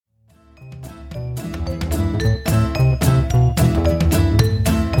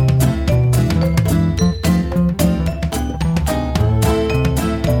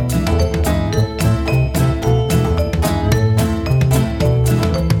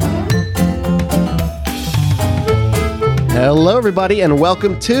Hello, everybody, and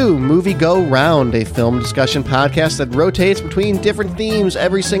welcome to Movie Go Round, a film discussion podcast that rotates between different themes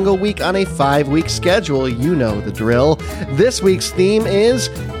every single week on a 5-week schedule. You know the drill. This week's theme is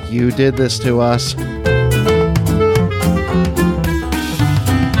You Did This to Us.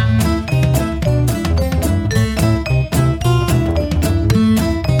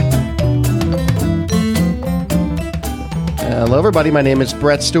 Hello, everybody. My name is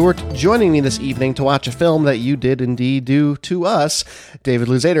Brett Stewart. Joining me this evening to watch a film that you did indeed do to us, David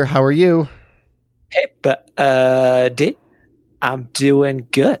Luzader. How are you? Hey, buddy. I'm doing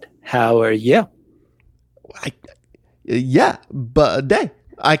good. How are you? Buddy.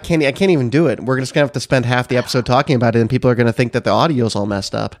 I can't even do it. We're just gonna have to spend half the episode talking about it, and people are gonna think that the audio's all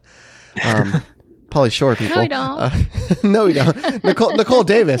messed up. Probably sure, people. No, we don't. No, we don't. Nicole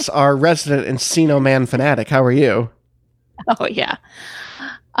Davis, our resident Encino Man fanatic. How are you? Oh yeah.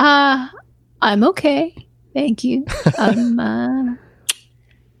 I'm okay. Thank you.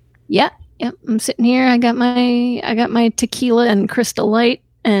 Yeah. I'm sitting here. I got my tequila and Crystal Light,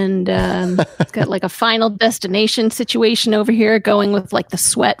 and it's got like a Final Destination situation over here, going with like the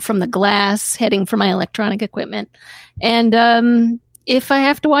sweat from the glass heading for my electronic equipment. And if I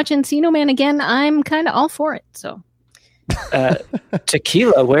have to watch Encino Man again, I'm kind of all for it. So,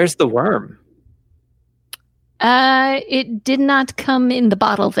 tequila. Where's the worm? It did not come in the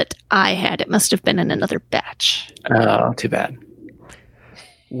bottle that I had. It must have been in another batch. Oh, too bad.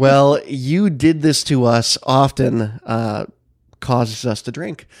 Well, You Did This to Us often causes us to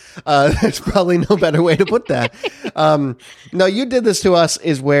drink. There's probably no better way to put that. No, You Did This to Us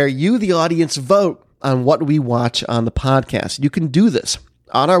is where you, the audience, vote on what we watch on the podcast. You can do this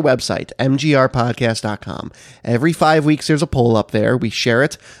on our website, mgrpodcast.com. Every 5 weeks, there's a poll up there. We share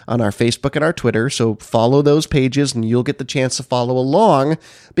it on our Facebook and our Twitter, so follow those pages and you'll get the chance to follow along,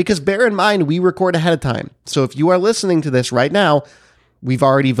 because bear in mind, we record ahead of time. So if you are listening to this right now, we've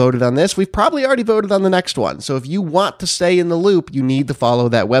already voted on this. We've probably already voted on the next one. So if you want to stay in the loop, you need to follow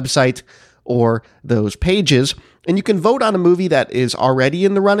that website or those pages. And you can vote on a movie that is already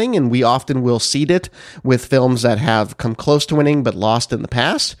in the running, and we often will seed it with films that have come close to winning but lost in the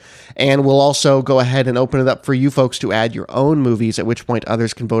past. And we'll also go ahead and open it up for you folks to add your own movies, at which point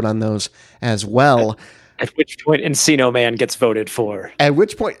others can vote on those as well. At which point Encino Man gets voted for. At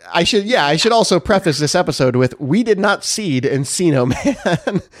which point, I should also preface this episode with, we did not seed Encino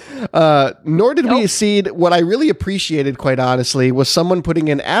Man. Nor did we seed. What I really appreciated, quite honestly, was someone putting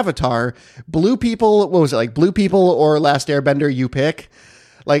in Avatar, Blue People, what was it, like Blue People or Last Airbender, you pick?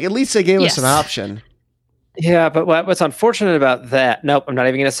 Like, at least they gave us an option. Yeah, but what's unfortunate about that, nope, I'm not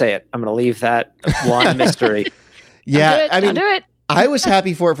even going to say it. I'm going to leave that one mystery. Yeah, I'll do it. I was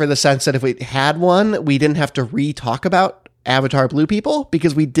happy for it, for the sense that if we had one, we didn't have to re-talk about Avatar Blue People,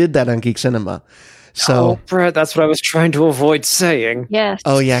 because we did that on Geek Cinema. So, Brett, that's what I was trying to avoid saying. Yes.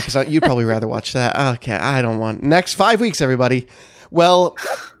 Oh, yeah, because you'd probably rather watch that. Okay, I don't want. Next 5 weeks, everybody. Well,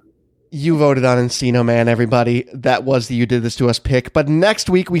 you voted on Encino Man, everybody. That was the You Did This to Us pick. But next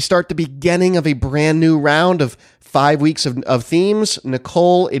week, we start the beginning of a brand new round of 5 weeks of themes.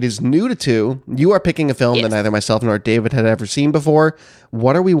 Nicole, it is new to two. You are picking a film that neither myself nor David had ever seen before.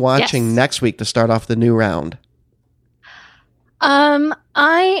 What are we watching next week to start off the new round?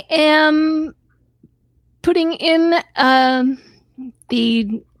 I am putting in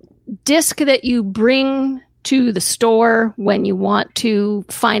the disc that you bring to the store when you want to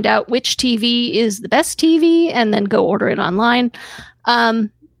find out which TV is the best TV, and then go order it online.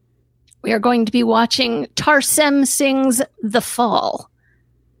 We are going to be watching Tarsem Singh's The Fall.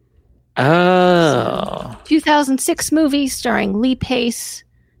 Oh. 2006 movie starring Lee Pace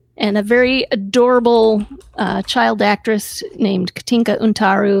and a very adorable child actress named Katinka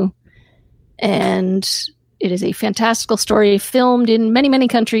Untaru. And it is a fantastical story filmed in many, many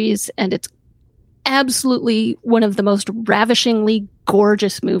countries, and it's absolutely one of the most ravishingly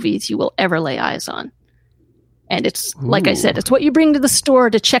gorgeous movies you will ever lay eyes on. And it's, like I said, it's what you bring to the store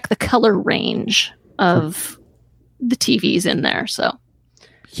to check the color range of the TVs in there. So,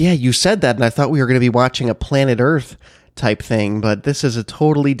 yeah, you said that, and I thought we were going to be watching a Planet Earth type thing, but this is a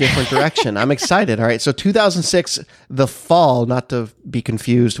totally different direction. I'm excited. All right, so 2006, The Fall, not to be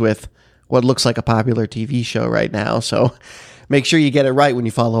confused with what looks like a popular TV show right now. So make sure you get it right when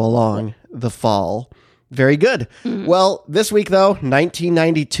you follow along. The Fall. Very good. Mm-hmm. Well, this week, though,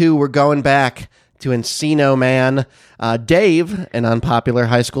 1992, we're going back to Encino Man. Dave, an unpopular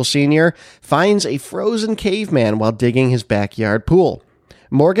high school senior, finds a frozen caveman while digging his backyard pool.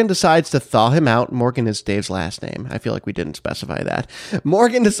 Morgan decides to thaw him out. Morgan is Dave's last name. I feel like we didn't specify that.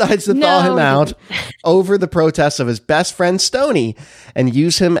 Morgan decides to thaw him out over the protests of his best friend Stoney and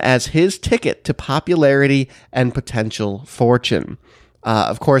use him as his ticket to popularity and potential fortune.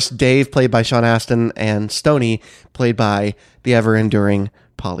 Of course, Dave, played by Sean Astin, and Stoney, played by the ever-enduring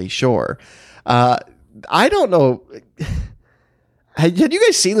Pauly Shore. I don't know. Had you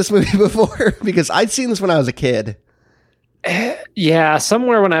guys seen this movie before? Because I'd seen this when I was a kid. Yeah,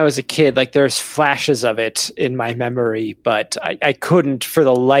 somewhere when I was a kid, like there's flashes of it in my memory, but I couldn't for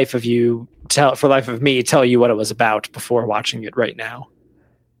the life of me tell you what it was about before watching it right now.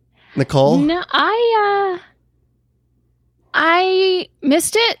 Nicole? No, I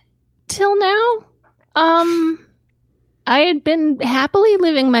missed it till now. I had been happily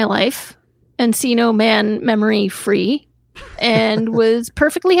living my life, Encino Man memory free, and was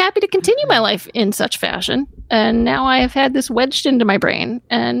perfectly happy to continue my life in such fashion. And now I have had this wedged into my brain,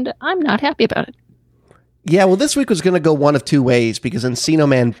 and I'm not happy about it. Yeah, well, this week was going to go one of two ways because Encino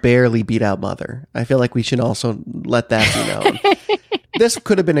Man barely beat out Mother. I feel like we should also let that be known. This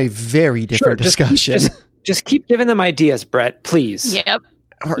could have been a very different discussion. Just keep giving them ideas, Brett, please. Yep.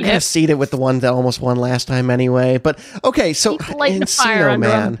 We're going to seed it with the one that almost won last time anyway. But, okay, so Encino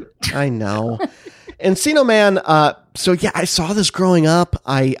Man. I know. Encino Man, so yeah, I saw this growing up.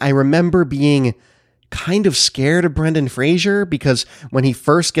 I remember being kind of scared of Brendan Fraser because when he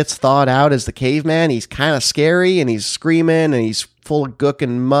first gets thawed out as the caveman, he's kind of scary and he's screaming and he's full of gook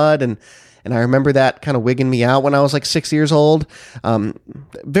and mud. And I remember that kind of wigging me out when I was like 6 years old.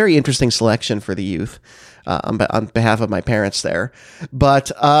 Very interesting selection for the youth. On behalf of my parents there.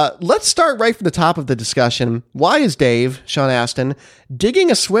 But let's start right from the top of the discussion. Why is Dave, Sean Astin, digging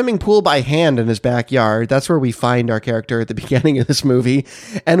a swimming pool by hand in his backyard? That's where we find our character at the beginning of this movie.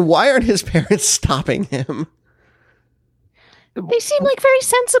 And why aren't his parents stopping him? They seem like very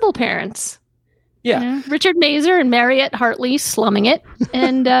sensible parents. Yeah. You know, Richard Mazer and Mariette Hartley slumming it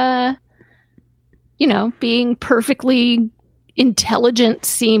and, being perfectly intelligent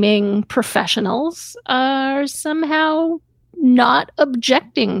seeming professionals are somehow not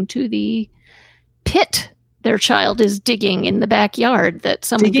objecting to the pit their child is digging in the backyard that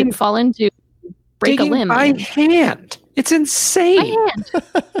someone could fall into, break a limb. By hand. It's insane. By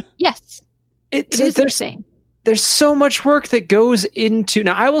hand. Yes. It is insane. There's so much work that goes into.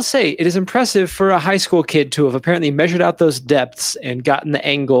 Now, I will say it is impressive for a high school kid to have apparently measured out those depths and gotten the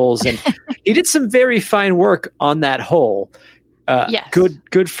angles. And he did some very fine work on that hole. Yes.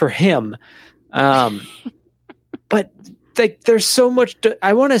 Good for him. But like, there's so much.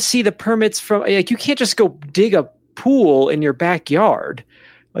 I want to see the permits from. Like, you can't just go dig a pool in your backyard.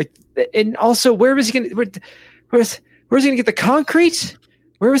 Like, and also, where was he going? Where's he going to get the concrete?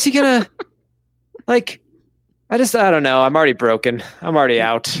 Where was he going to? Like, I don't know. I'm already broken. I'm already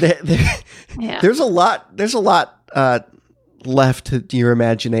out. There's a lot. There's a lot. Left to your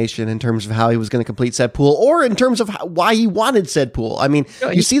imagination in terms of how he was going to complete said pool, or in terms of why he wanted said pool. I mean,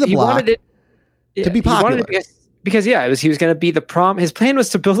 you see the block to be popular. Because he was going to be the prom. His plan was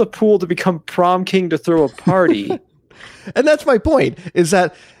to build a pool to become prom king to throw a party. And that's my point, is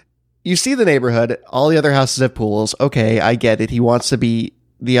that you see the neighborhood, all the other houses have pools. Okay, I get it. He wants to be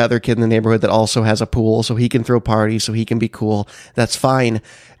the other kid in the neighborhood that also has a pool so he can throw parties, so he can be cool. That's fine.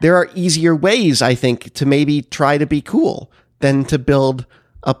 There are easier ways, I think, to maybe try to be cool than to build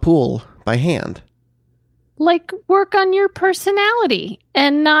a pool by hand. Like, work on your personality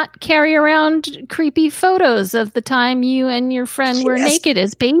and not carry around creepy photos of the time you and your friend were naked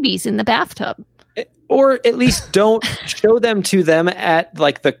as babies in the bathtub. Or at least don't show them to them at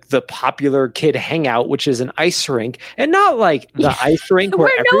like the popular kid hangout, which is an ice rink, and not like the ice rink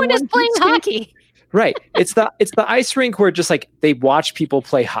where no one is playing hockey. Right. It's the ice rink where just like they watch people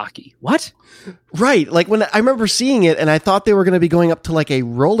play hockey. What? Right. Like when I remember seeing it and I thought they were going to be going up to like a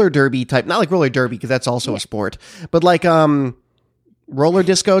roller derby type, not like roller derby because that's also a sport, but like roller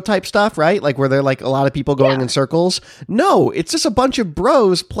disco type stuff, right? Like where they're like a lot of people going in circles. No, it's just a bunch of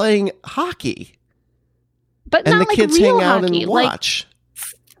bros playing hockey. But and not the like kids real hang out hockey. and watch.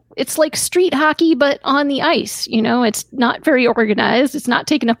 It's like street hockey, but on the ice. You know, it's not very organized. It's not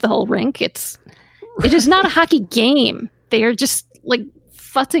taking up the whole rink. It is not a hockey game. They are just like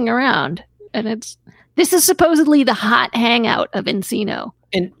futzing around, and this is supposedly the hot hangout of Encino.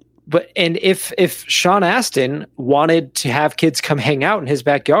 And if Sean Astin wanted to have kids come hang out in his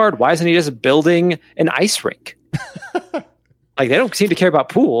backyard, why isn't he just building an ice rink? Like, they don't seem to care about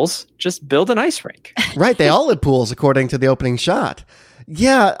pools. Just build an ice rink. Right. They all had pools, according to the opening shot.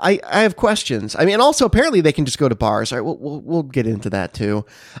 Yeah, I have questions. I mean, and also apparently they can just go to bars. All right, we'll get into that too.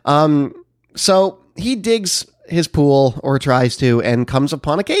 So he digs his pool, or tries to, and comes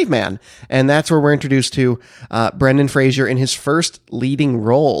upon a caveman. And that's where we're introduced to Brendan Fraser in his first leading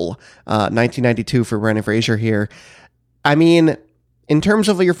role, 1992 for Brendan Fraser here. I mean, in terms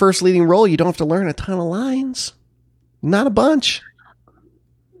of your first leading role, you don't have to learn a ton of lines. Not a bunch.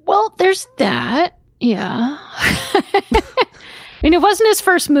 Well, there's that. Yeah. I mean, it wasn't his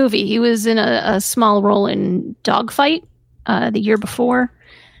first movie. He was in a small role in Dogfight the year before.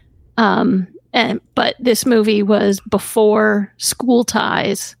 But this movie was before School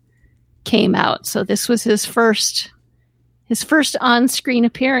Ties came out. So this was his first on-screen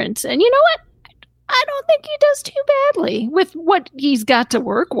appearance. And you know what? I don't think he does too badly with what he's got to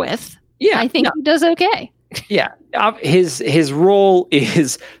work with. Yeah. I think he does okay. Yeah. His role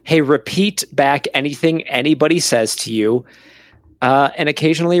is, hey, repeat back anything anybody says to you, and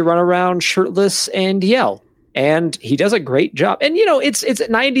occasionally run around shirtless and yell. And he does a great job. And, you know, it's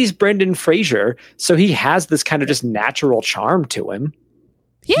 90s Brendan Fraser, so he has this kind of just natural charm to him.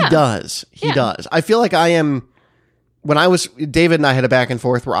 Yeah. He does. He does. I feel like David and I had a back and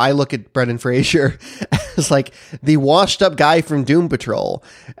forth where I look at Brendan Fraser as like the washed up guy from Doom Patrol,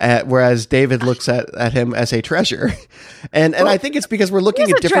 whereas David looks at him as a treasure. And I think it's because we're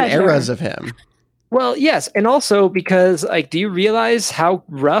looking at different eras of him. Well, yes, and also because, like, do you realize how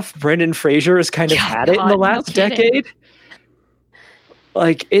rough Brendan Fraser has kind of had it in the last decade?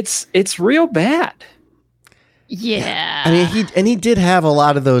 Like, it's real bad. Yeah. I mean, he did have a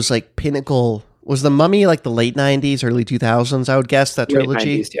lot of those, like, pinnacle. Was The Mummy like the late 90s, early 2000s, I would guess, that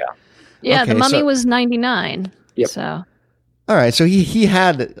trilogy? Late 90s, yeah. Yeah, okay, The Mummy was 99. Yep. So. All right, so he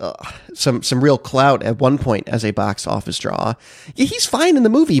had some real clout at one point as a box office draw. Yeah, he's fine in the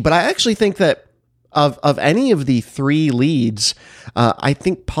movie, but I actually think that of any of the three leads, I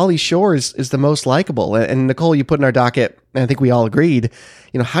think Pauly Shore is the most likable. And Nicole, you put in our docket, and I think we all agreed,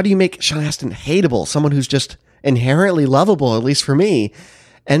 you know, how do you make Sean Astin hateable, someone who's just inherently lovable, at least for me,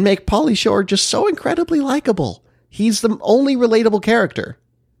 and make Pauly Shore just so incredibly likable? He's the only relatable character.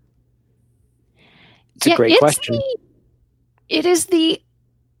 It's a great question.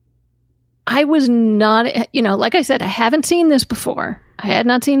 I was not, you know, like I said, I haven't seen this before. I had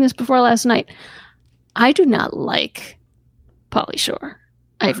not seen this before last night. I do not like Pauly Shore.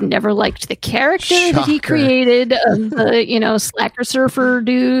 I've never liked the character that he created of the, you know, slacker surfer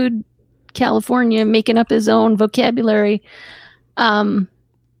dude, California, making up his own vocabulary.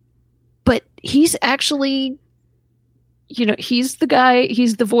 But he's actually, you know, he's the guy,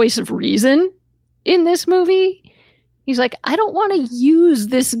 he's the voice of reason in this movie. He's like, I don't want to use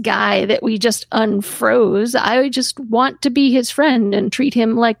this guy that we just unfroze. I just want to be his friend and treat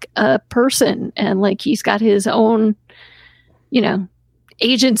him like a person. And like, he's got his own, you know,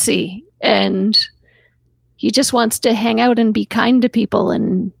 agency. And he just wants to hang out and be kind to people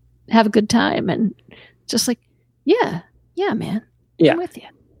and have a good time. And just like, yeah, man. Yeah. I'm with you.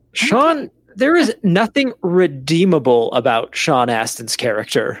 Sean, there is nothing redeemable about Sean Astin's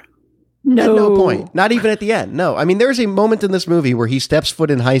character. No. At no point. Not even at the end. No. I mean, there's a moment in this movie where he steps foot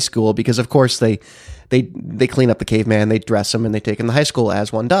in high school because, of course, they clean up the caveman, they dress him, and they take him to high school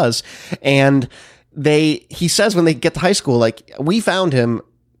as one does. And he says when they get to high school, like, we found him,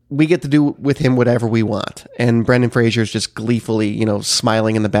 we get to do with him whatever we want. And Brendan Fraser's just gleefully, you know,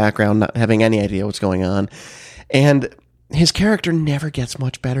 smiling in the background, not having any idea what's going on. And his character never gets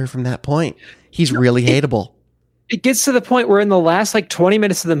much better from that point. He's really hateable. It gets to the point where in the last like 20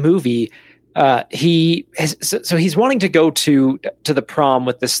 minutes of the movie, he's wanting to go to the prom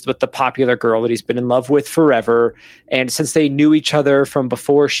with the popular girl that he's been in love with forever. And since they knew each other from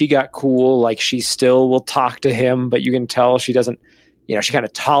before she got cool, like, she still will talk to him, but you can tell she doesn't, you know, she kind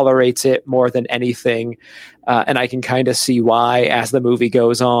of tolerates it more than anything. And I can kind of see why as the movie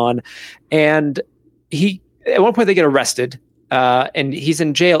goes on. And at one point they get arrested, and he's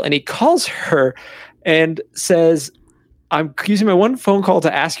in jail, and he calls her and says, I'm using my one phone call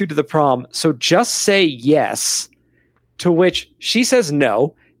to ask you to the prom, so just say yes. To which she says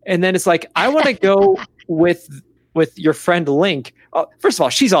no. And then it's like, I want to go with your friend Link. First of all,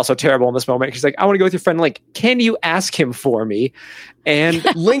 she's also terrible in this moment. She's like, I want to go with your friend Link. Can you ask him for me? And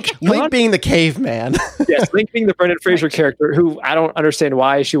Link being the caveman. Yes, Link being the Brendan Fraser character, who I don't understand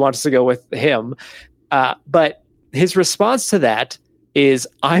why she wants to go with him. But his response to that is,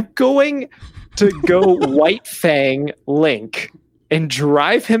 I'm going to go White Fang Link and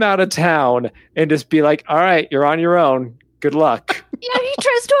drive him out of town and just be like, all right, you're on your own. Good luck. Yeah, he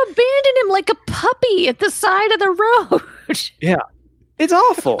tries to abandon him like a puppy at the side of the road. Yeah. It's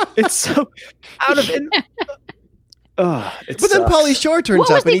awful. It's so out of it. But then Pauly Shore turns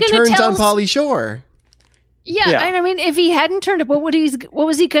up and he turns on Pauly Shore. Yeah, and I mean, if he hadn't turned up, what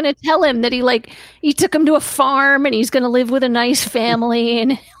was he going to tell him? That he took him to a farm and he's going to live with a nice family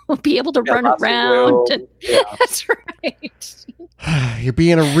and he'll be able to run around. And, that's right. You're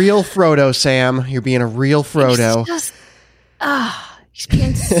being a real Frodo, Sam. You're being a real Frodo.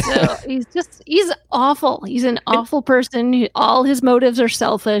 He's awful. He's an awful person. All his motives are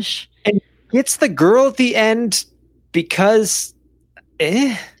selfish. And gets the girl at the end because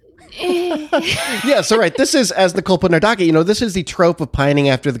Yeah, so right. This is, as Nicole put in our docket, this is the trope of pining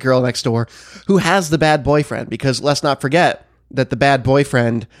after the girl next door who has the bad boyfriend, because let's not forget that the bad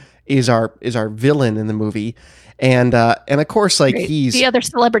boyfriend is our villain in the movie. And of course, he's the other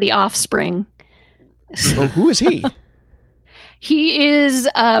celebrity offspring. Oh, who is he? He is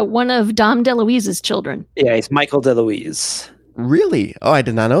one of Dom DeLuise's children. Yeah, he's Michael DeLuise. Really? Oh, I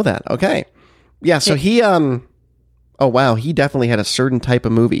did not know that. Okay. Yeah, so he oh wow, he definitely had a certain type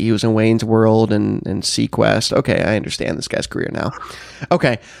of movie. He was in Wayne's World and Sequest. Okay, I understand this guy's career now.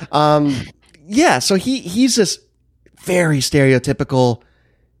 Okay. Yeah, so he's this very stereotypical,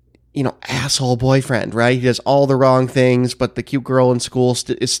 asshole boyfriend, right? He does all the wrong things, but the cute girl in school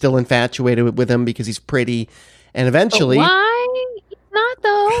is still infatuated with him because he's pretty. And eventually, but why? He's not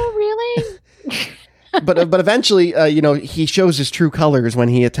though, really. but eventually, he shows his true colors when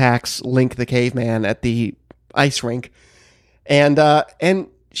he attacks Link the Caveman at the ice rink, and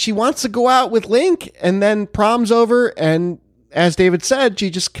she wants to go out with Link, and then prom's over, and as David said, she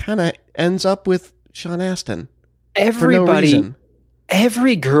just kind of ends up with Sean Astin. Every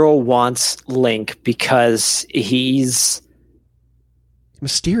girl wants Link because he's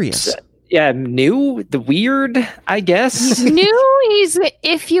mysterious. New, the weird, I guess. He's new.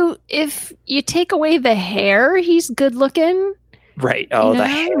 If you take away the hair, he's good looking. Right. Oh, the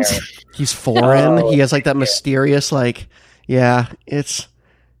hair. He's foreign. He has that mysterious, it's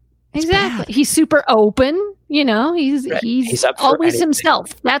exactly. Bad. He's super open. He's always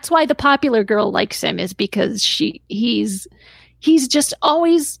himself. That's why the popular girl likes him, is because he's just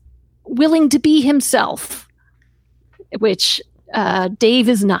always willing to be himself, which Dave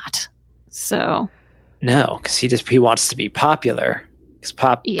is not. So no, because he wants to be popular. Because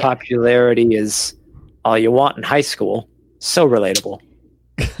popularity is all you want in high school. So relatable.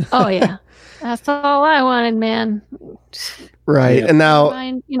 Oh yeah, that's all I wanted, man. Right, yeah. And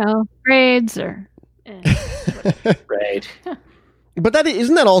now grades or right. But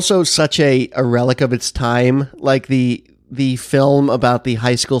isn't that also such a relic of its time? Like the film about the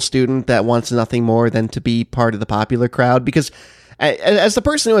high school student that wants nothing more than to be part of the popular crowd, because as the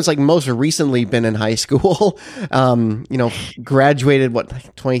person who has most recently been in high school, graduated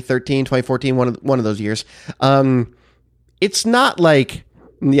 2013, 2014, one of those years. It's not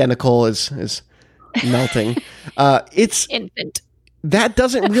Nicole is melting. It's infant. That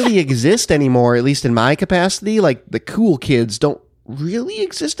doesn't really exist anymore, at least in my capacity. The cool kids don't really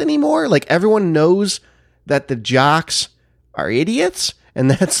exist anymore. Everyone knows that the jocks are idiots,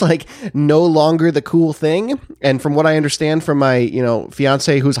 and that's no longer the cool thing. And from what I understand from my,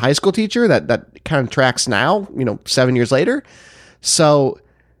 fiance who's a high school teacher, that kind of tracks now, 7 years later. So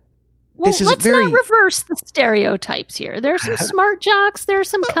this is let's not reverse the stereotypes here. There's some smart jocks. There's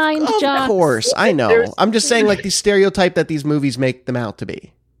some kind jocks. Of course, I know. I'm just saying the stereotype that these movies make them out to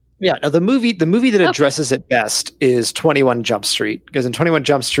be. Yeah, no, the movie that addresses it best is 21 Jump Street, because in 21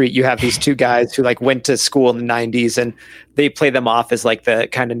 Jump Street you have these two guys who went to school in the 90s, and they play them off as the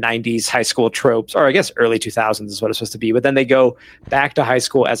kind of 90s high school tropes, or I guess early 2000s is what it's supposed to be. But then they go back to high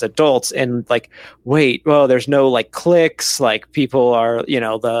school as adults and wait, well, there's no cliques, people are,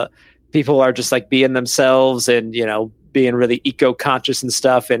 people are just being themselves and, being really eco-conscious and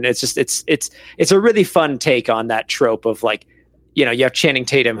stuff. And it's just, it's a really fun take on that trope of you have Channing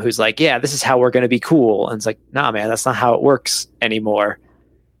Tatum who's yeah, this is how we're going to be cool. And it's nah, man, that's not how it works anymore.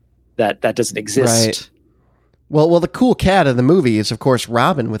 That doesn't exist. Right. Well, the cool cat of the movie is, of course,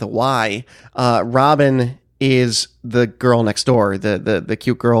 Robin with a Y. Robin is the girl next door, the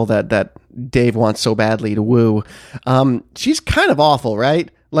cute girl that Dave wants so badly to woo. She's kind of awful,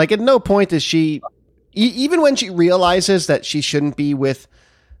 right? At no point is she, even when she realizes that she shouldn't be with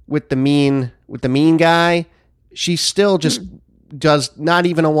the mean guy, she still just does not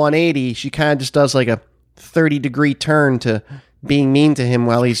even a 180. She kind of just does a 30-degree turn to being mean to him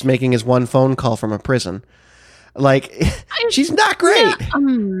while he's making his one phone call from a prison. She's not great. Yeah, I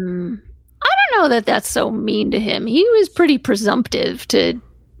don't know that that's so mean to him. He was pretty presumptive to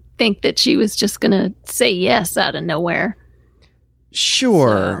think that she was just going to say yes out of nowhere.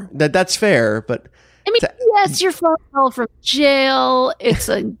 Sure, so. That's fair, but yes, your phone call from jail. It's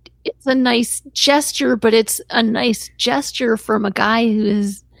a nice gesture, but it's a nice gesture from a guy who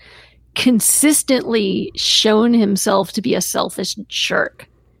is consistently shown himself to be a selfish jerk.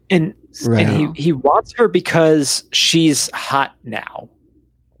 And he wants her because she's hot now.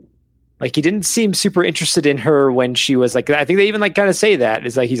 Like, he didn't seem super interested in her when she was like, I think they even like kind of say that.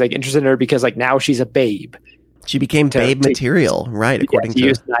 It's like, he's like interested in her because like now she's a babe. She became babe material, right? According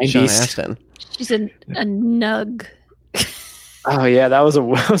to Sean Astin. She's a nug. Oh yeah, that was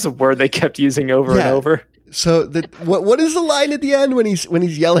a word they kept using over and over. So what is the line at the end when he's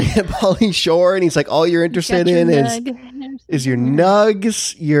yelling at Pauly Shore and he's like, all you're interested in is your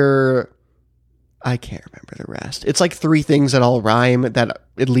nugs, I can't remember the rest. It's like 3 things that all rhyme, that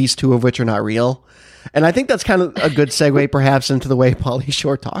at least 2 of which are not real. And I think that's kind of a good segue perhaps into the way Pauly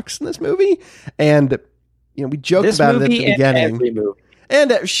Shore talks in this movie. And, you know, we joked about it at the beginning. Every movie.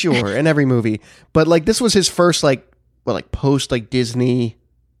 And in every movie. But like, this was his first post like Disney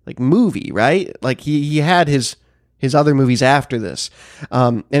like movie, right? Like he had his other movies after this.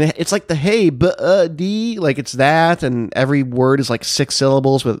 And it's like the hey, d, like it's that, and every word is like 6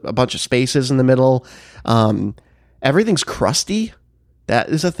 syllables with a bunch of spaces in the middle. Everything's crusty. That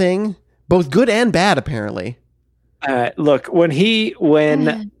is a thing. Both good and bad, apparently. Look, when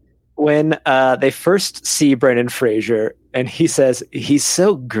they first see Brendan Fraser and he says, he's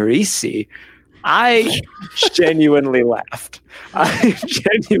so greasy, I genuinely laughed. I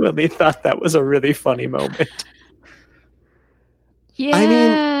genuinely thought that was a really funny moment. Yeah, I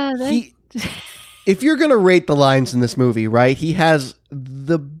mean, if you're going to rate the lines in this movie, right, he has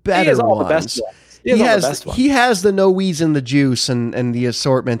the better he has all ones. The best ones. He has the no wheeze in the juice and the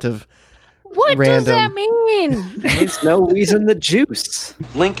assortment of what random. does that mean? It means no wheeze in the juice.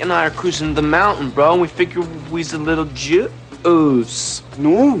 Link and I are cruising the mountain, bro, and we figure wheeze a little juice.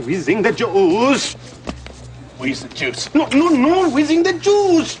 No, wheezing the juice. Wheeze the juice. No, wheezing the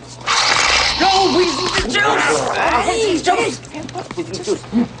juice. No, wheezing the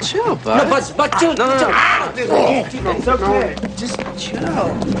juice. Chill, bud. No, but chill. No. It's okay. Just chill.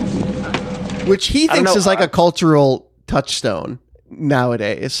 Which he thinks is like a cultural touchstone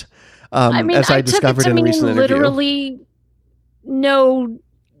nowadays. I mean, as I discovered in a recent interview. Literally, no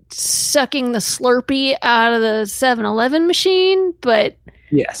sucking the Slurpee out of the 7-Eleven machine, but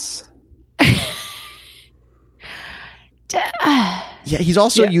yes. Yeah, he's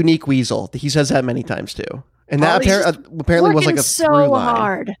also a unique weasel. He says that many times too, and that apparently was like a so through line.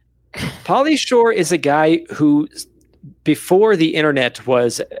 hard. Pauly Shore is a guy who, before the internet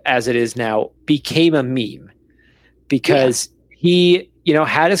was as it is now, became a meme because he,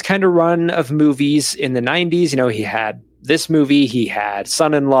 had his kind of run of movies in the 90s. He had this movie, he had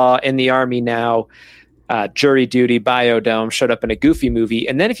Son-in-Law, In the Army Now, Jury Duty, Biodome, showed up in a Goofy movie.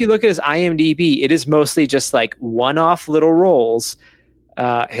 And then if you look at his IMDb, it is mostly just like one-off little roles,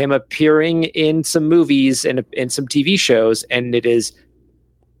 him appearing in some movies and in some TV shows, and it is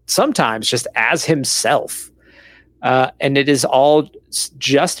sometimes just as himself. And it is all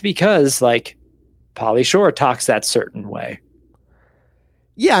just because like Pauly Shore talks that certain way.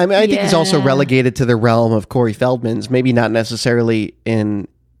 Yeah, I mean, I think he's also relegated to the realm of Corey Feldman's, maybe not necessarily in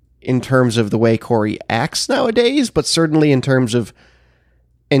terms of the way Corey acts nowadays, but certainly in terms of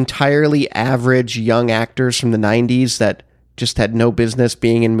entirely average young actors from the 90s that just had no business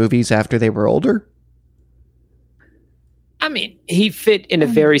being in movies after they were older. I mean, he fit in a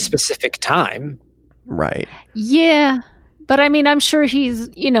very specific time. Right. Yeah. But I mean, I'm sure he's,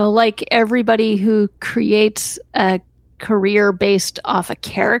 like everybody who creates a career based off a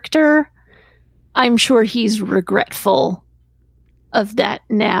character, I'm sure he's regretful of that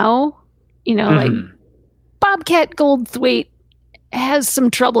now. Like Bobcat Goldthwait has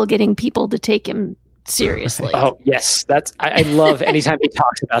some trouble getting people to take him seriously. Oh, yes. I love anytime he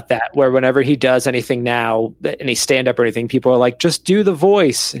talks about that, where whenever he does anything now, any stand up or anything, people are like, just do the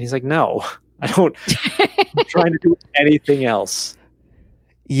voice. And he's like, no, I don't. I'm trying to do anything else.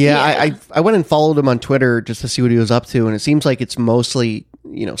 Yeah. I went and followed him on Twitter just to see what he was up to, and it seems like it's mostly,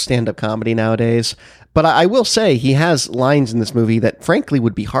 stand-up comedy nowadays. But I will say he has lines in this movie that frankly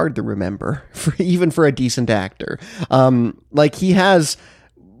would be hard to remember, even for a decent actor. Like he has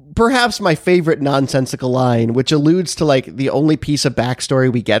perhaps my favorite nonsensical line, which alludes to like the only piece of backstory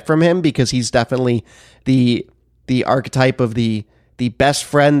we get from him, because he's definitely the archetype of the best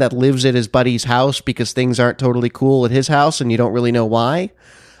friend that lives at his buddy's house because things aren't totally cool at his house and you don't really know why.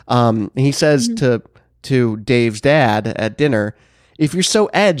 He says to Dave's dad at dinner, if you're so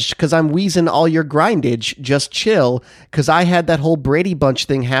edged because I'm wheezing all your grindage, just chill, because I had that whole Brady Bunch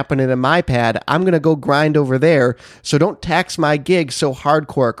thing happening in my pad. I'm going to go grind over there, so don't tax my gig so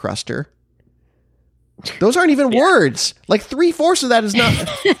hardcore, Cruster. Those aren't even words. Like 3/4 of that is not...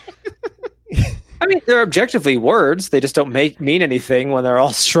 I mean, they're objectively words. They just don't mean anything when they're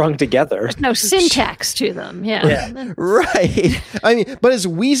all strung together. There's no syntax to them. Yeah. Right. I mean, but is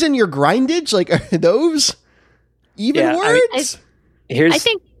wheezin your grindage? Like, are those even Yeah, words? I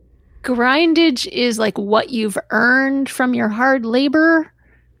think grindage is like what you've earned from your hard labor.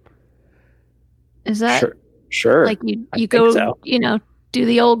 Is that sure? like you I think go, so. do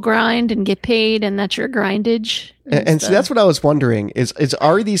the old grind and get paid, and that's your grindage? And so that's what I was wondering is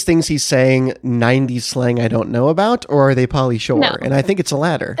are these things he's saying 90s slang I don't know about, or are they Pauly Shore? No. And I think it's the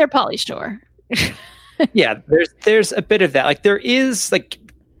latter. They're Pauly Shore. Yeah, there's a bit of that. Like there is like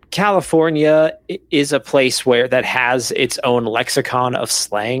California is a place where that has its own lexicon of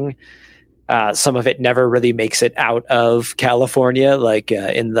slang. Some of it never really makes it out of California, like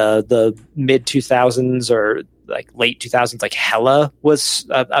in the mid 2000s or like late 2000s, like hella was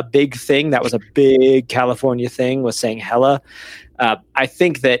a big thing. That was a big California thing, was saying hella. I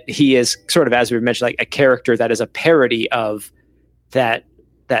think that he is sort of, as we mentioned, like a character that is a parody of that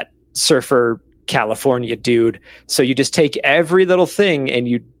surfer California dude. So you just take every little thing and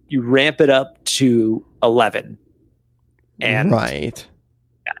you ramp it up to 11. And right.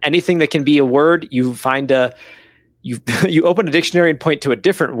 anything that can be a word, you find you open a dictionary and point to a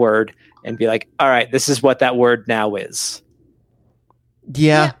different word and be like, all right, this is what that word now is.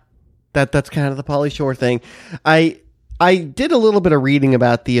 Yeah. That's kind of the Pauly Shore thing. I did a little bit of reading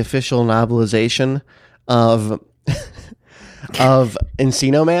about the official novelization of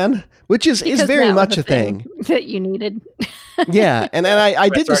Encino Man, which is Because very that was much the a thing. that you needed. Yeah, and I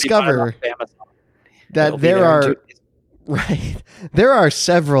did It's already bought discover off Amazon. that It'll be there there in are 2 days. right. There are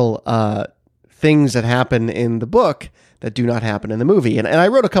several things that happen in the book that do not happen in the movie, and I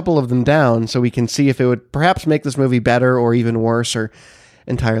wrote a couple of them down so we can see if it would perhaps make this movie better or even worse or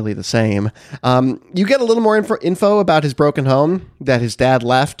entirely the same. You get a little more info about his broken home, that his dad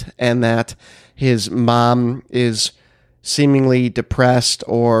left, and that his mom is seemingly depressed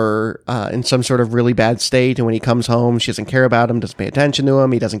or in some sort of really bad state. And when he comes home, she doesn't care about him, doesn't pay attention to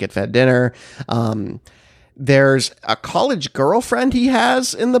him. He doesn't get fed dinner. There's a college girlfriend he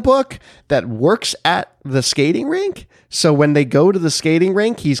has in the book that works at the skating rink. So when they go to the skating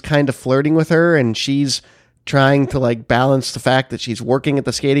rink, he's kind of flirting with her, and she's trying to like balance the fact that she's working at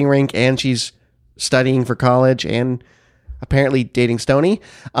the skating rink and she's studying for college and apparently dating Stoney.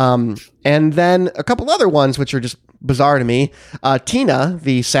 And then a couple other ones, which are just bizarre to me. Tina,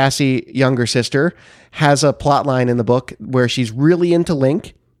 the sassy younger sister, has a plot line in the book where she's really into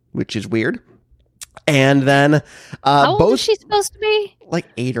Link, which is weird. And then How old both is she supposed to be? like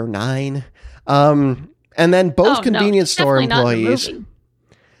 8 or 9. And then both Oh, convenience she's store definitely not in the employees. movie.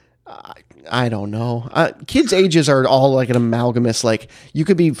 I don't know. Kids' ages are all like an amalgamous. Like you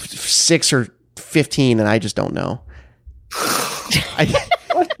could be 6 or 15, and I just don't know.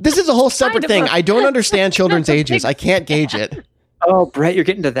 This is a whole separate thing. I don't understand children's ages. I can't gauge it. Oh, Brett, you're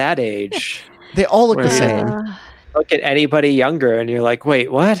getting to that age. They all look the Where- same. Look at anybody younger and you're like,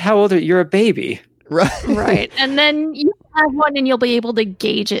 wait, what? How old are you? You're a baby. Right. Right. And then you have one and you'll be able to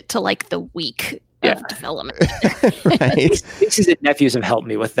gauge it to like the week Yeah. of development. Right. Nieces and nephews have helped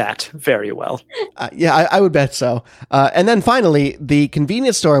me with that very well. Yeah, I would bet so. And then finally, the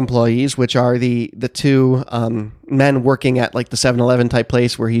convenience store employees, which are the two men working at like the 7-Eleven type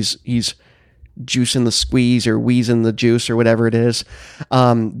place where he's juicing the squeeze or wheezing the juice or whatever it is.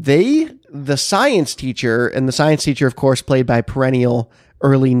 The science teacher, and the science teacher, of course, played by perennial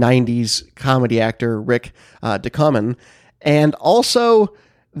early 90s comedy actor Rick DeCommon, and also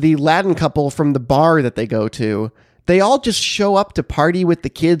the Latin couple from the bar that they go to. They all just show up to party with the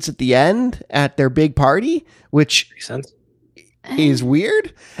kids at the end at their big party, which Makes sense. is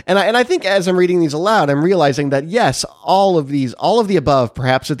weird. And I think as I'm reading these aloud, I'm realizing that yes, all of the above,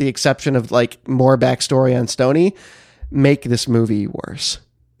 perhaps with the exception of like more backstory on Stoney, make this movie worse.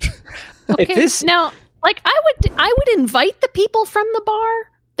 Okay. this- Now, like I would invite the people from the bar.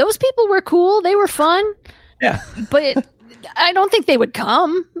 Those people were cool. They were fun. Yeah. But I don't think they would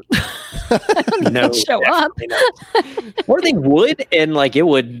come. I don't think No, they'd show up. definitely not. Or they would, and like it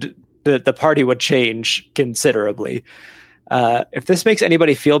would, the party would change considerably. If this makes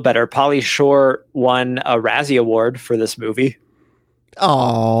anybody feel better, Pauly Shore won a Razzie Award for this movie.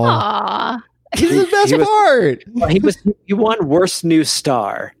 Oh, Aw. this is the best He was- part. He won Worst New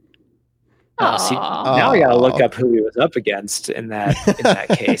Star. See, Aw. now I gotta look up who he was up against in that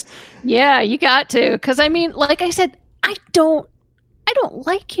case. Yeah, you got to. Because I mean, like I said, I don't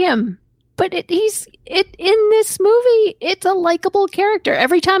like him. But in this movie, it's a likable character.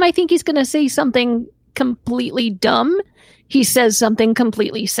 Every time I think he's going to say something completely dumb, he says something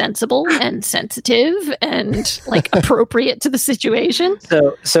completely sensible and sensitive and like appropriate to the situation.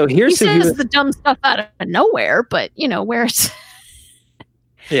 So He here's who he says was, the dumb stuff out of nowhere, but where it's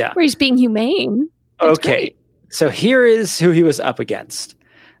yeah. where he's being humane. It's Okay. great. So here is who he was up against.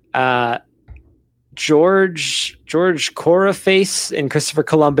 George Coraface in Christopher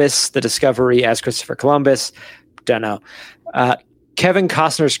Columbus, The Discovery as Christopher Columbus. Don't know. Kevin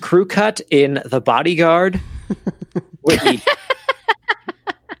Costner's crew cut in The Bodyguard.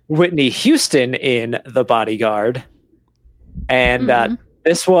 Whitney Houston in The Bodyguard. And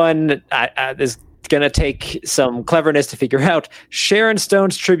this one is going to take some cleverness to figure out. Sharon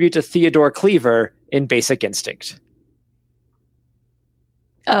Stone's tribute to Theodore Cleaver in Basic Instinct.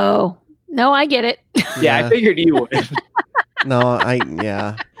 Oh, no, I get it. Yeah, I figured you would.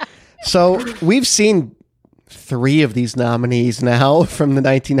 Yeah. So we've seen 3 of these nominees now from the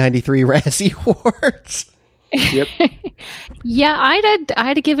 1993 Razzie Awards. Yep. Yeah, I'd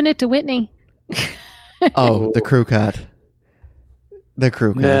have given it to Whitney. Oh, the crew cut. The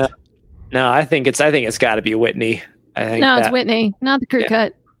crew cut. No, I think it's got to be Whitney. I think No, it's Whitney, not the crew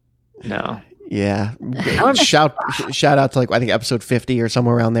cut. No. Yeah. Shout out to I think episode 50 or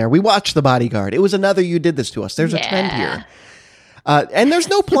somewhere around there. We watched The Bodyguard. It was another You Did This to Us. There's a trend here. And there's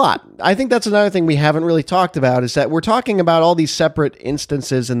no plot. I think that's another thing we haven't really talked about is that we're talking about all these separate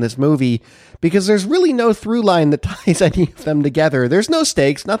instances in this movie because there's really no through line that ties any of them together. There's no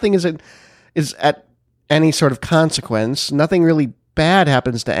stakes. Nothing is at any sort of consequence. Nothing really bad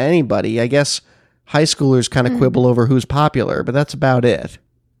happens to anybody. I guess high schoolers kind of quibble over who's popular, but that's about it.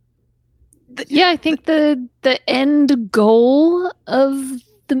 Yeah, I think the end goal of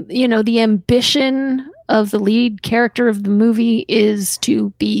the ambition of the lead character of the movie is to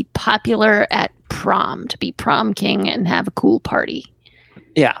be popular at prom, to be prom king and have a cool party.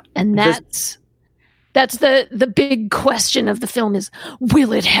 Yeah. And that's the big question of the film is,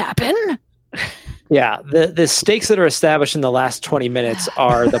 will it happen? Yeah. The stakes that are established in the last 20 minutes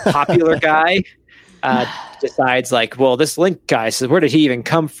are the popular guy decides well, this Link guy says, where did he even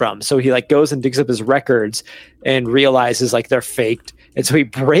come from? So he goes and digs up his records and realizes they're faked. And so he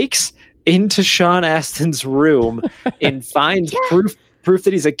breaks into Sean Astin's room and finds proof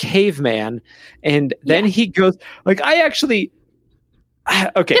that he's a caveman. And then he goes okay.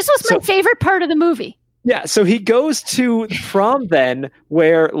 This was my favorite part of the movie. Yeah. So he goes to prom then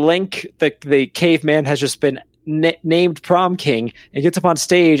where Link, the caveman, has just been named prom king and gets up on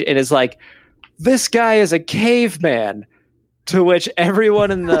stage and is like, this guy is a caveman, to which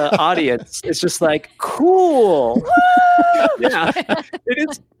everyone in the audience is just like, cool. Yeah. It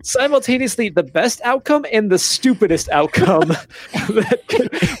is simultaneously the best outcome and the stupidest outcome that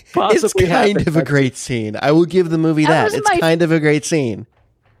could possibly happen. It's kind of a great scene. I will give the movie that. It's kind of a great scene.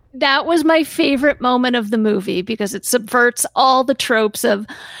 That was my favorite moment of the movie because it subverts all the tropes of,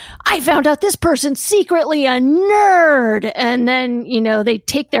 I found out this person's secretly a nerd. And then, they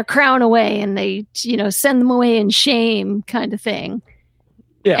take their crown away and they, send them away in shame kind of thing.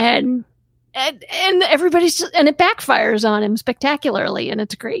 Yeah. And everybody's, and it backfires on him spectacularly. And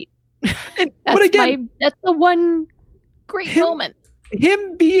it's great. But again, that's the one great moment.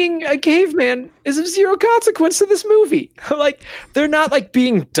 Him being a caveman is of zero consequence to this movie. They're not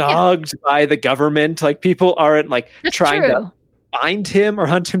being dogged by the government. People aren't That's trying to find him or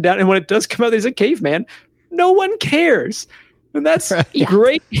hunt him down. And when it does come out that he's a caveman, no one cares. And that's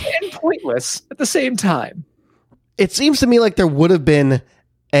great and pointless at the same time. It seems to me like there would have been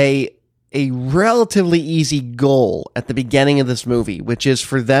a relatively easy goal at the beginning of this movie, which is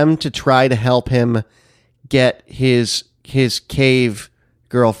for them to try to help him get his cave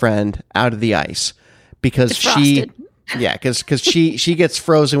girlfriend out of the ice because she gets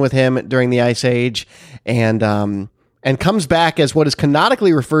frozen with him during the Ice Age and comes back as what is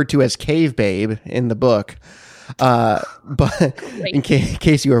canonically referred to as Cave Babe in the book. But in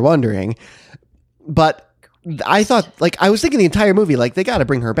case you were wondering, but I thought I was thinking the entire movie, they got to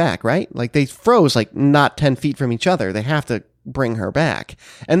bring her back, right? They froze not 10 feet from each other. They have to bring her back,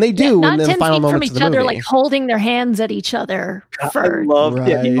 and they do in the final moments of the movie. Not 10 feet from each other, holding their hands at each other for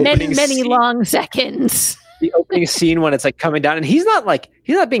many long seconds. The opening scene when it's coming down, and he's not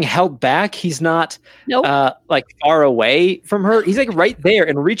being held back. He's not far away from her. He's right there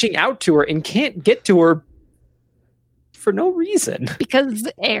and reaching out to her and can't get to her for no reason because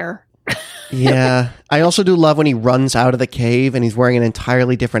air. Yeah. I also do love when he runs out of the cave and he's wearing an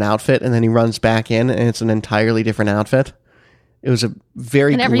entirely different outfit, and then he runs back in and it's an entirely different outfit. It was a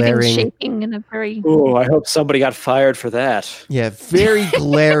very glaring, shaking in a very. Oh, I hope somebody got fired for that. Yeah, very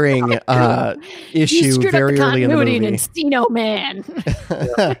glaring issue very early in the movie. Encino Man.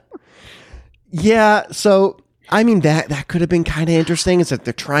 Yeah, so I mean that could have been kind of interesting. Is that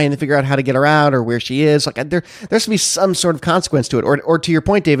they're trying to figure out how to get her out or where she is. Like there has to be some sort of consequence to it, or to your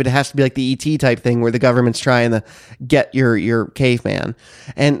point, David, it has to be like the ET type thing where the government's trying to get your caveman,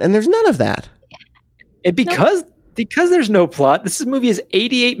 and there's none of that. And because there's no plot, this movie is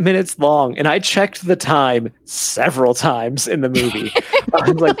 88 minutes long, and I checked the time several times in the movie. I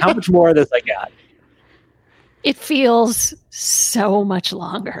was like, how much more of this I got? It feels so much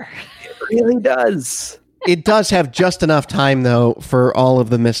longer. It really does. It does have just enough time, though, for all of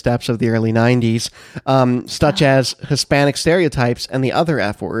the missteps of the early 90s, such as Hispanic stereotypes and the other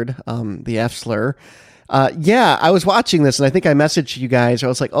F word, the F slur. Yeah, I was watching this, and I think I messaged you guys. I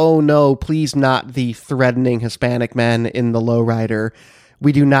was like, oh, no, please not the threatening Hispanic men in the lowrider.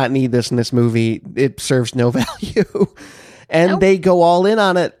 We do not need this in this movie. It serves no value. And they go all in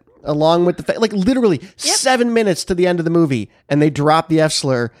on it. Along with the like literally 7 minutes to the end of the movie, and they drop the F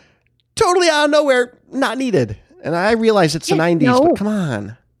slur totally out of nowhere, not needed. And I realize it's the 90s, but come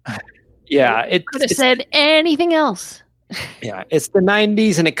on. Yeah, it could have said anything else. Yeah, it's the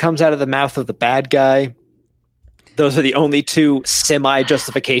 90s, and it comes out of the mouth of the bad guy. Those are the only two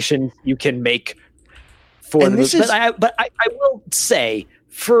semi-justifications you can make for the movie. But I will say,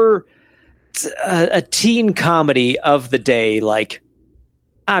 for a teen comedy of the day, like,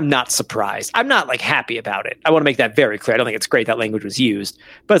 I'm not surprised. I'm not like happy about it. I want to make that very clear. I don't think it's great that language was used,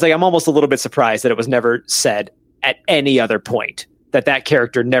 but it's like I'm almost a little bit surprised that it was never said at any other point, that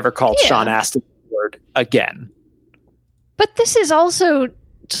character never called Sean Astin the word again. But this is also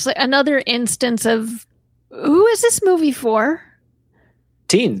just like another instance of who is this movie for?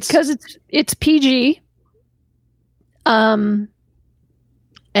 Teens. Because it's PG. And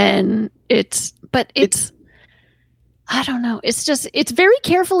it's I don't know. It's very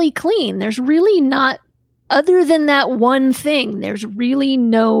carefully clean. There's really not, other than that one thing, there's really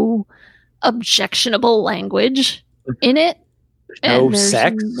no objectionable language in it. No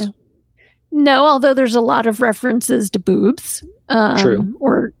sex? No, although there's a lot of references to boobs. True.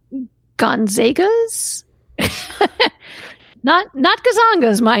 Or Gonzagas. Not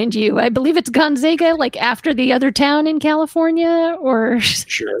Gazangas, mind you. I believe it's Gonzaga, like after the other town in California or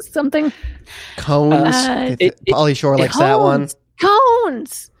something. Cones. Pauly Shore likes that one.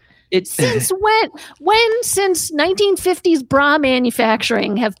 Cones. Since when since 1950s bra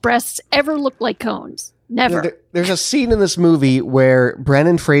manufacturing have breasts ever looked like cones? Never. There's a scene in this movie where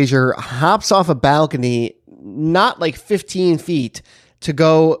Brendan Fraser hops off a balcony, not like 15 feet, to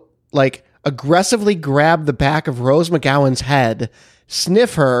go like aggressively grab the back of Rose McGowan's head,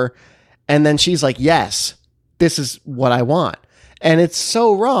 sniff her, and then she's like, yes, this is what I want. And it's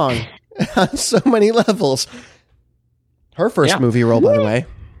so wrong on so many levels. Her first movie role, by the way.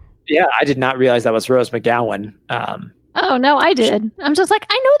 Yeah, I did not realize that was Rose McGowan. Oh, no, I did. I'm just like,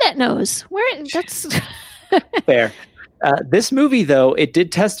 I know that nose. That's fair. This movie, though, it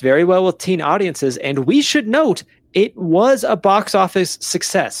did test very well with teen audiences, and we should note it was a box office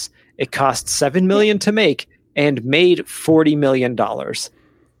success. It cost $7 million to make and made $40 million. Yep.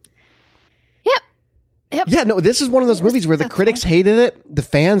 Yeah, no, this is one of those movies where the critics hated it, the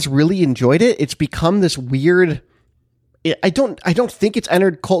fans really enjoyed it. It's become this weird. I don't think it's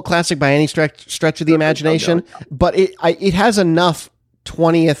entered cult classic by any stretch of the imagination, but it has enough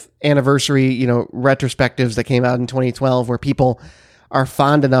 20th anniversary, retrospectives that came out in 2012 where people are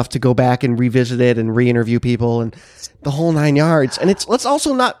fond enough to go back and revisit it and re-interview people and the whole 9 yards. And let's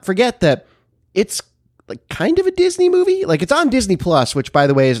also not forget that it's like kind of a Disney movie. Like it's on Disney Plus, which by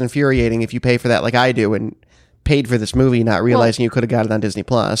the way is infuriating if you pay for that like I do and paid for this movie not realizing you could have got it on Disney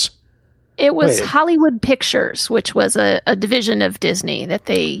Plus. It was Hollywood Pictures, which was a division of Disney that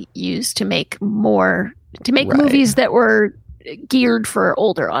they used to make movies that were geared for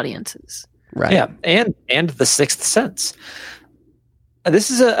older audiences. Right. Yeah, and The Sixth Sense.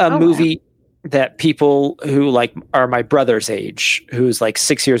 This is a movie that people who like are my brother's age, who's like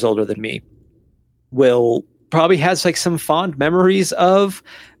 6 years older than me, will probably has like some fond memories of,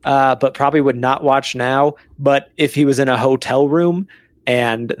 but probably would not watch now. But if he was in a hotel room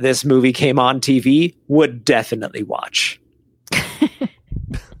and this movie came on TV, would definitely watch.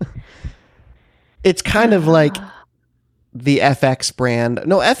 It's kind of like the FX brand.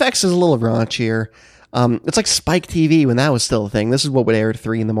 No, FX is a little raunchier. It's like Spike TV when that was still a thing. This is what would air at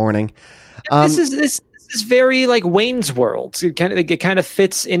 3 a.m. This is very like Wayne's World. It kind of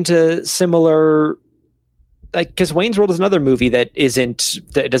fits into similar, like, because Wayne's World is another movie that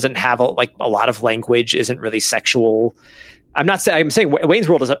doesn't have a lot of language, isn't really sexual. I'm saying Wayne's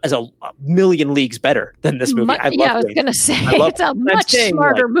World is a million leagues better than this movie. I was going to say it's a much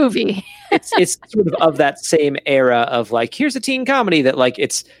smarter movie. it's sort of that same era of like, here's a teen comedy that like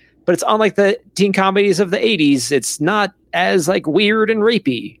it's but it's unlike the teen comedies of the 80s. It's not as like weird and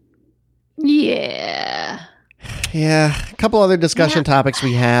rapey. Yeah. Yeah, a couple other discussion topics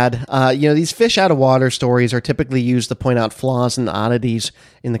we had. These fish out of water stories are typically used to point out flaws and oddities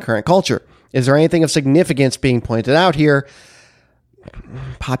in the current culture. Is there anything of significance being pointed out here?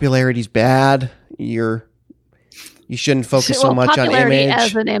 Popularity's bad. You shouldn't focus so much on popularity image.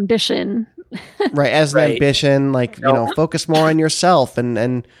 as an ambition. Right, as an ambition, focus more on yourself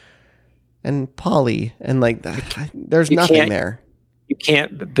and Polly, and there's nothing there. You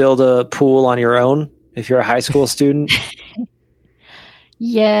can't build a pool on your own if you're a high school student.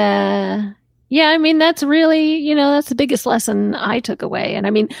 Yeah. I mean, that's really, that's the biggest lesson I took away. And I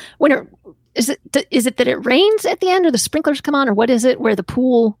mean, is it that it rains at the end, or the sprinklers come on, or what is it where the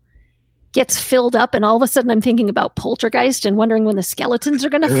pool gets filled up, and all of a sudden I'm thinking about Poltergeist and wondering when the skeletons are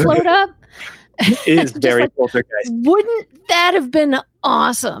going to float up? It is very Poltergeist. Wouldn't that have been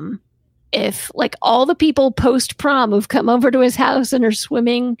awesome if all the people post prom who've come over to his house and are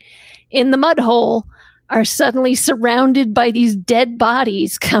swimming in the mud hole are suddenly surrounded by these dead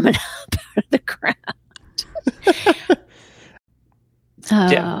bodies coming up out of the ground?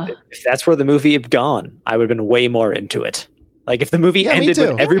 Yeah, if that's where the movie had gone, I would have been way more into it. Like if the movie ended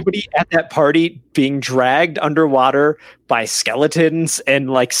with everybody at that party being dragged underwater by skeletons and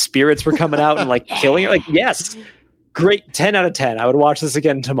spirits were coming out and killing it. Yes, great, 10 out of 10. I would watch this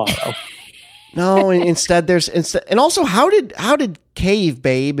again tomorrow. No, instead and also how did Cave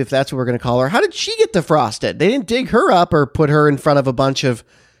Babe, if that's what we're going to call her, how did she get defrosted? They didn't dig her up or put her in front of a bunch of,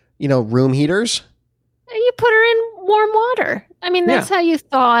 room heaters. You put her in warm water. I mean, that's how you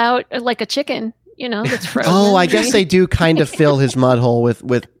thaw out a chicken, that's frozen. Oh, I guess they do kind of fill his mud hole with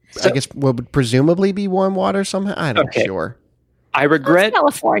I guess what would presumably be warm water somehow. I'm not sure. I regret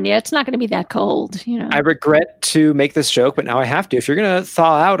California. It's not going to be that cold, I regret to make this joke, but now I have to. If you're going to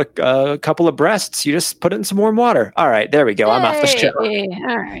thaw out a couple of breasts, you just put it in some warm water. All right, there we go. I'm off the show.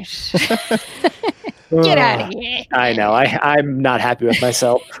 All right. Get out of here. I know. I'm not happy with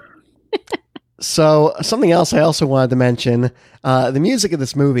myself. So something else I also wanted to mention, the music of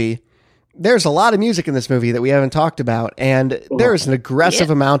this movie. There's a lot of music in this movie that we haven't talked about, and there's an aggressive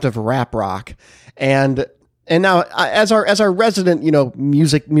amount of rap rock. And now, as our resident,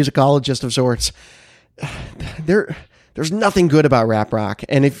 musicologist of sorts, there's nothing good about rap rock.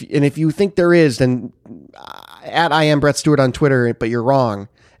 And if you think there is, then at I am Brett Stewart on Twitter, but you're wrong.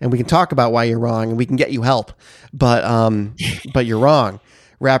 And we can talk about why you're wrong, and we can get you help. But you're wrong.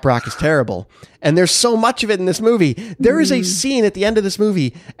 Rap rock is terrible. And there's so much of it in this movie. There is a scene at the end of this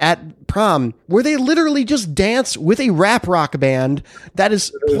movie at prom where they literally just dance with a rap rock band that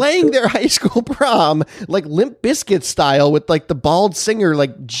is playing their high school prom, Limp Bizkit style, with the bald singer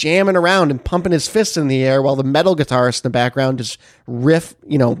jamming around and pumping his fists in the air while the metal guitarist in the background just riff,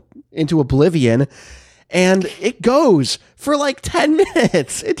 into oblivion. And it goes for 10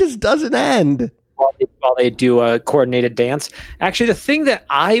 minutes. It just doesn't end. While they do a coordinated dance. Actually, the thing that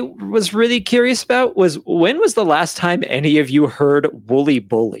I was really curious about was, when was the last time any of you heard Wooly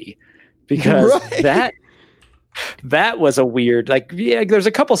Bully? Because that was a weird, there's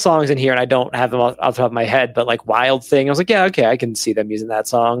a couple songs in here and I don't have them off the top of my head, but Wild Thing, I was yeah, okay, I can see them using that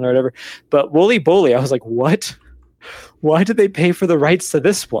song or whatever. But Wooly Bully, I was what? Why did they pay for the rights to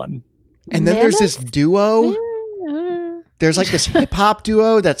this one? And then there's this duo. There's this hip hop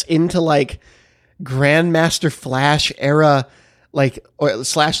duo that's into Grandmaster Flash era,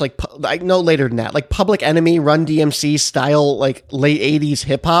 no later than that, Public Enemy, Run DMC style, late 80s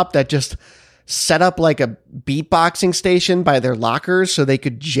hip hop that just set up a beatboxing station by their lockers so they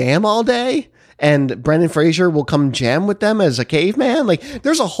could jam all day. And Brendan Fraser will come jam with them as a caveman.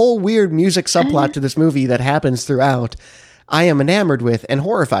 There's a whole weird music subplot to this movie that happens throughout. I am enamored with and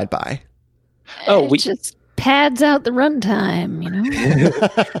horrified by. It just pads out the runtime,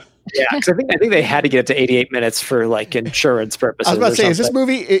 Yeah, because I think they had to get it to 88 minutes for insurance purposes. I was about to say, is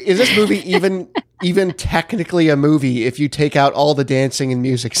this movie even technically a movie if you take out all the dancing and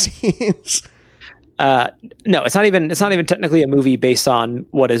music scenes? No, it's not even technically a movie based on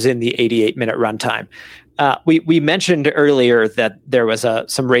what is in the 88-minute runtime. We mentioned earlier that there was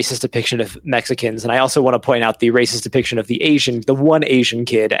some racist depiction of Mexicans, and I also want to point out the racist depiction of the one Asian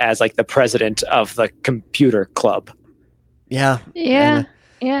kid as the president of the computer club. Yeah. Yeah.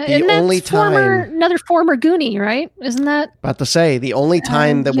 And that's another former Goonie, right? Isn't that? About to say, the only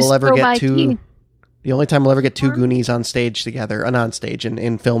time that we'll ever get two Goonies on stage together, on stage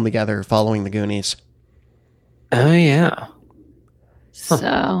and film together following the Goonies. Oh, yeah. So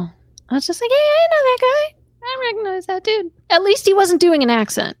I was just hey, I know that guy. I recognize that dude. At least he wasn't doing an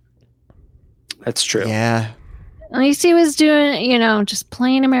accent. That's true. Yeah. At least he was doing, just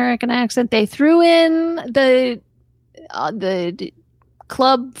plain American accent. They threw in the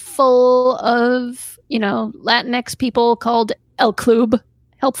club full of, Latinx people called El Club,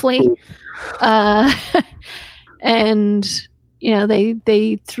 helpfully. And,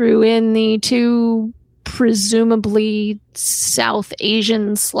 they threw in the two presumably South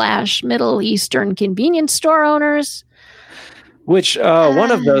Asian / Middle Eastern convenience store owners. Which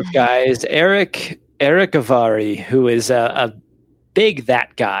one of those guys, Eric Avari, who is a big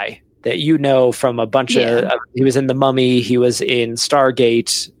that guy that from a bunch of he was in The Mummy, he was in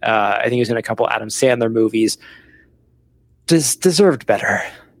Stargate, I think he was in a couple Adam Sandler movies, deserved better.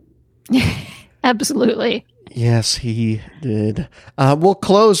 Absolutely. Yes, he did. We'll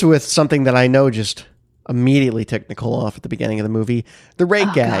close with something that I know just immediately ticked Nicole off at the beginning of the movie. The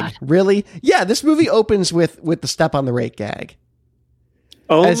rake gag. God. Really? Yeah, this movie opens with the step on the rake gag.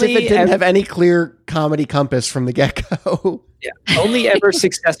 As if it didn't have any clear comedy compass from the get-go. Yeah, only ever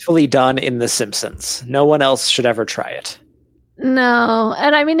successfully done in The Simpsons. No one else should ever try it. No,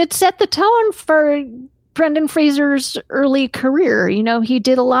 and I mean, it set the tone for Brendan Fraser's early career. He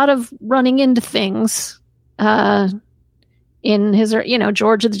did a lot of running into things in his,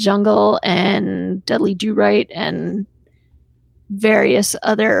 George of the Jungle and Dudley Do-Right and various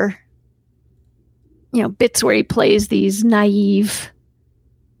other, bits where he plays these naive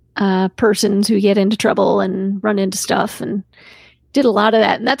persons who get into trouble and run into stuff, and did a lot of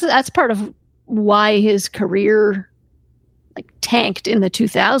that. And that's part of why his career tanked in the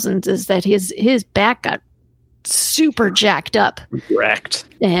 2000s, is that his back got super jacked up, wrecked,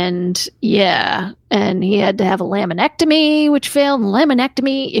 and he had to have a laminectomy, which failed. And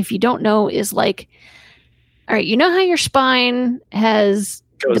laminectomy, if you don't know, is all right, how your spine has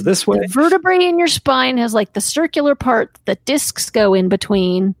goes this way, the vertebrae in your spine has the circular part that discs go in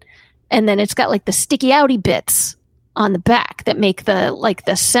between, and then it's got the sticky outy bits on the back that make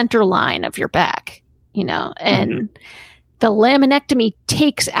the center line of your back, and the laminectomy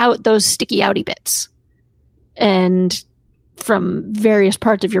takes out those sticky outy bits and from various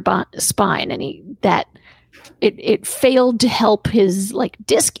parts of your spine, and it failed to help his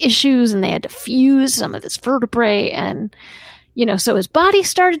disc issues, and they had to fuse some of his vertebrae, and so his body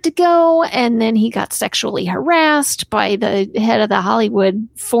started to go, and then he got sexually harassed by the head of the Hollywood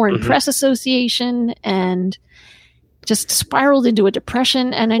Foreign Press Association, and just spiraled into a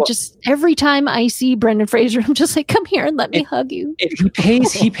depression. And every time I see Brendan Fraser, I'm just come here and let me hug you.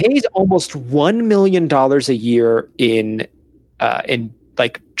 He pays almost $1 million a year in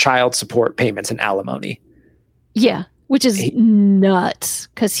child support payments and alimony. Yeah, which is nuts,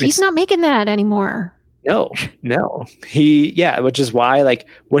 because he's not making that anymore. No. Which is why,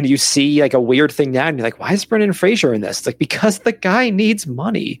 when you see a weird thing now, and you're why is Brendan Fraser in this? It's because the guy needs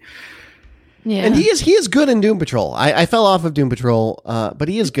money. Yeah, and he is good in Doom Patrol. I fell off of Doom Patrol, but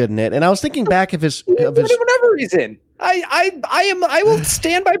he is good in it. And I was thinking back of his whatever he's in. I will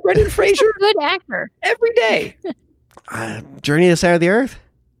stand by Brendan Fraser. Good actor every day. Journey to the Center of the Earth.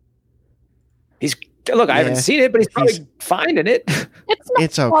 I haven't seen it, but he's probably fine in it.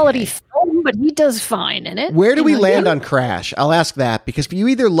 It's not quality film, but he does fine in it. Where do we land on Crash? I'll ask that, because you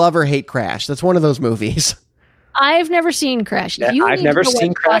either love or hate Crash. That's one of those movies. I've never seen Crash. I've never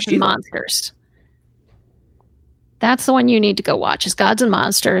seen Crash either. Monsters. That's the one you need to go watch, is Gods and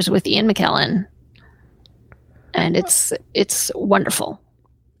Monsters with Ian McKellen. And it's wonderful.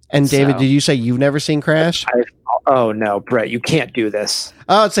 And David, did you say you've never seen Crash? Oh no, Brett, you can't do this.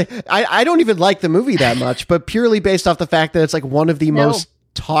 I'd say I don't even like the movie that much, but purely based off the fact that it's one of the most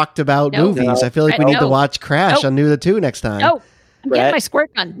talked about movies. I feel like we need to watch Crash on New the 2 next time. No, I'm getting my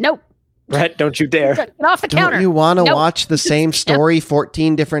squirt gun. Nope. Brett, don't you dare. Get off the counter. Don't you want to watch the same story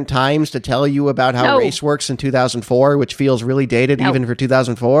 14 different times to tell you about how race works in 2004, which feels really dated even for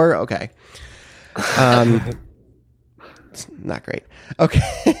 2004? Okay. It's not great.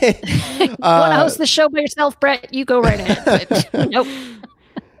 Okay. Want to host the show by yourself, Brett? You go right ahead. But, nope.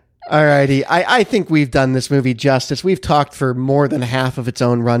 All righty. I think we've done this movie justice. We've talked for more than half of its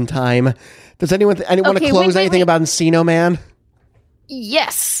own runtime. Does anyone want to close anything about Encino Man?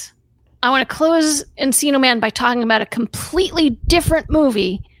 Yes. I want to close Encino Man by talking about a completely different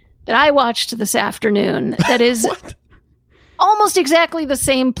movie that I watched this afternoon that is almost exactly the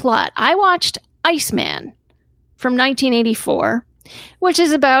same plot. I watched Iceman from 1984, which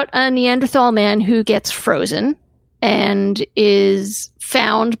is about a Neanderthal man who gets frozen and is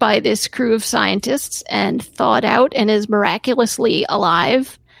found by this crew of scientists and thawed out and is miraculously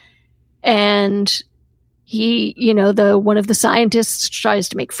alive. And he, one of the scientists tries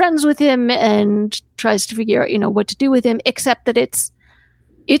to make friends with him and tries to figure out, what to do with him, except that it's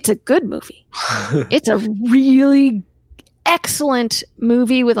it's a good movie. It's a really excellent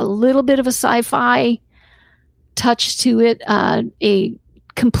movie with a little bit of a sci-fi touch to it. A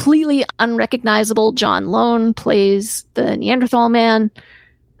completely unrecognizable John Lone plays the Neanderthal man.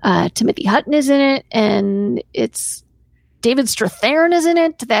 Timothy Hutton is in it, and it's David Strathairn is in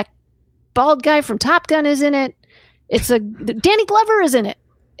it. That bald guy from Top Gun is in it. Danny Glover is in it.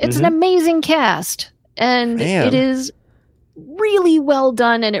 It's an amazing cast, and it is really well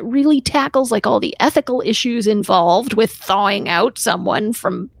done, and it really tackles like all the ethical issues involved with thawing out someone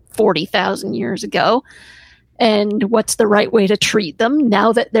from 40,000 years ago, and what's the right way to treat them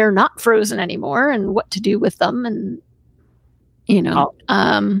now that they're not frozen anymore, and what to do with them, and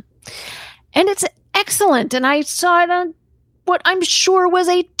and it's excellent. And I saw it on what I'm sure was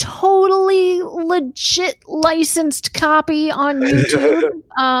a totally legit licensed copy on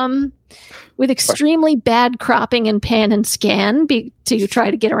YouTube. With extremely bad cropping and pan and scan to try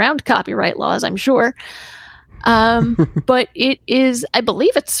to get around copyright laws, I'm sure. But it is, I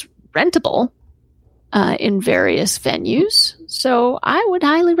believe it's rentable in various venues. So I would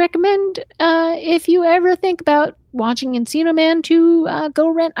highly recommend if you ever think about watching Encino Man to go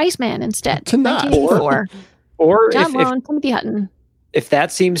rent Iceman instead. Tonight. Or John Lone, Timothy Hutton. If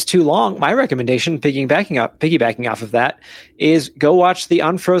that seems too long, my recommendation, piggybacking off of that, is go watch the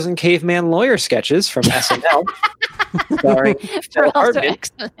Unfrozen Caveman Lawyer sketches from SNL, starring They're Phil also Hartman,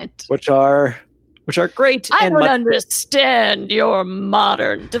 excellent. which are great. I and don't understand your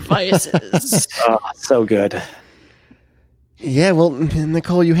modern devices. so good. Yeah, well,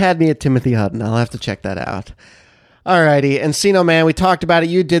 Nicole, you had me at Timothy Hutton. I'll have to check that out. Alrighty, Encino Man, we talked about it.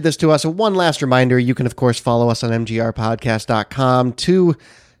 You did this to us. One last reminder, you can, of course, follow us on mgrpodcast.com to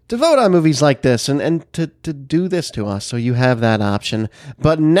vote on movies like this and to do this to us, so you have that option.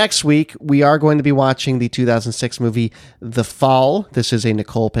 But next week, we are going to be watching the 2006 movie The Fall. This is a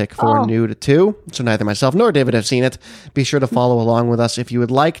Nicole pick for New to 2, so neither myself nor David have seen it. Be sure to follow along with us if you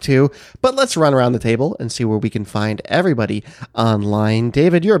would like to. But let's run around the table and see where we can find everybody online.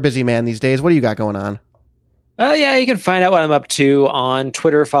 David, you're a busy man these days. What do you got going on? Yeah, you can find out what I'm up to on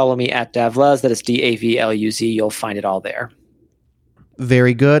Twitter. Follow me at Davluz. That is DAVLUZ. You'll find it all there.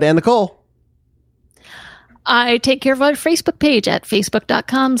 Very good. And Nicole? I take care of our Facebook page at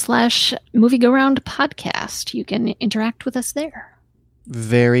facebook.com/moviegoroundpodcast. You can interact with us there.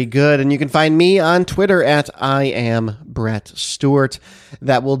 Very good. And you can find me on Twitter at I am Brett Stewart.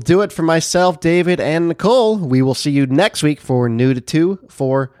 That will do it for myself, David, and Nicole. We will see you next week for New to 2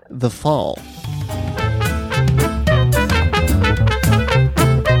 for The Fall.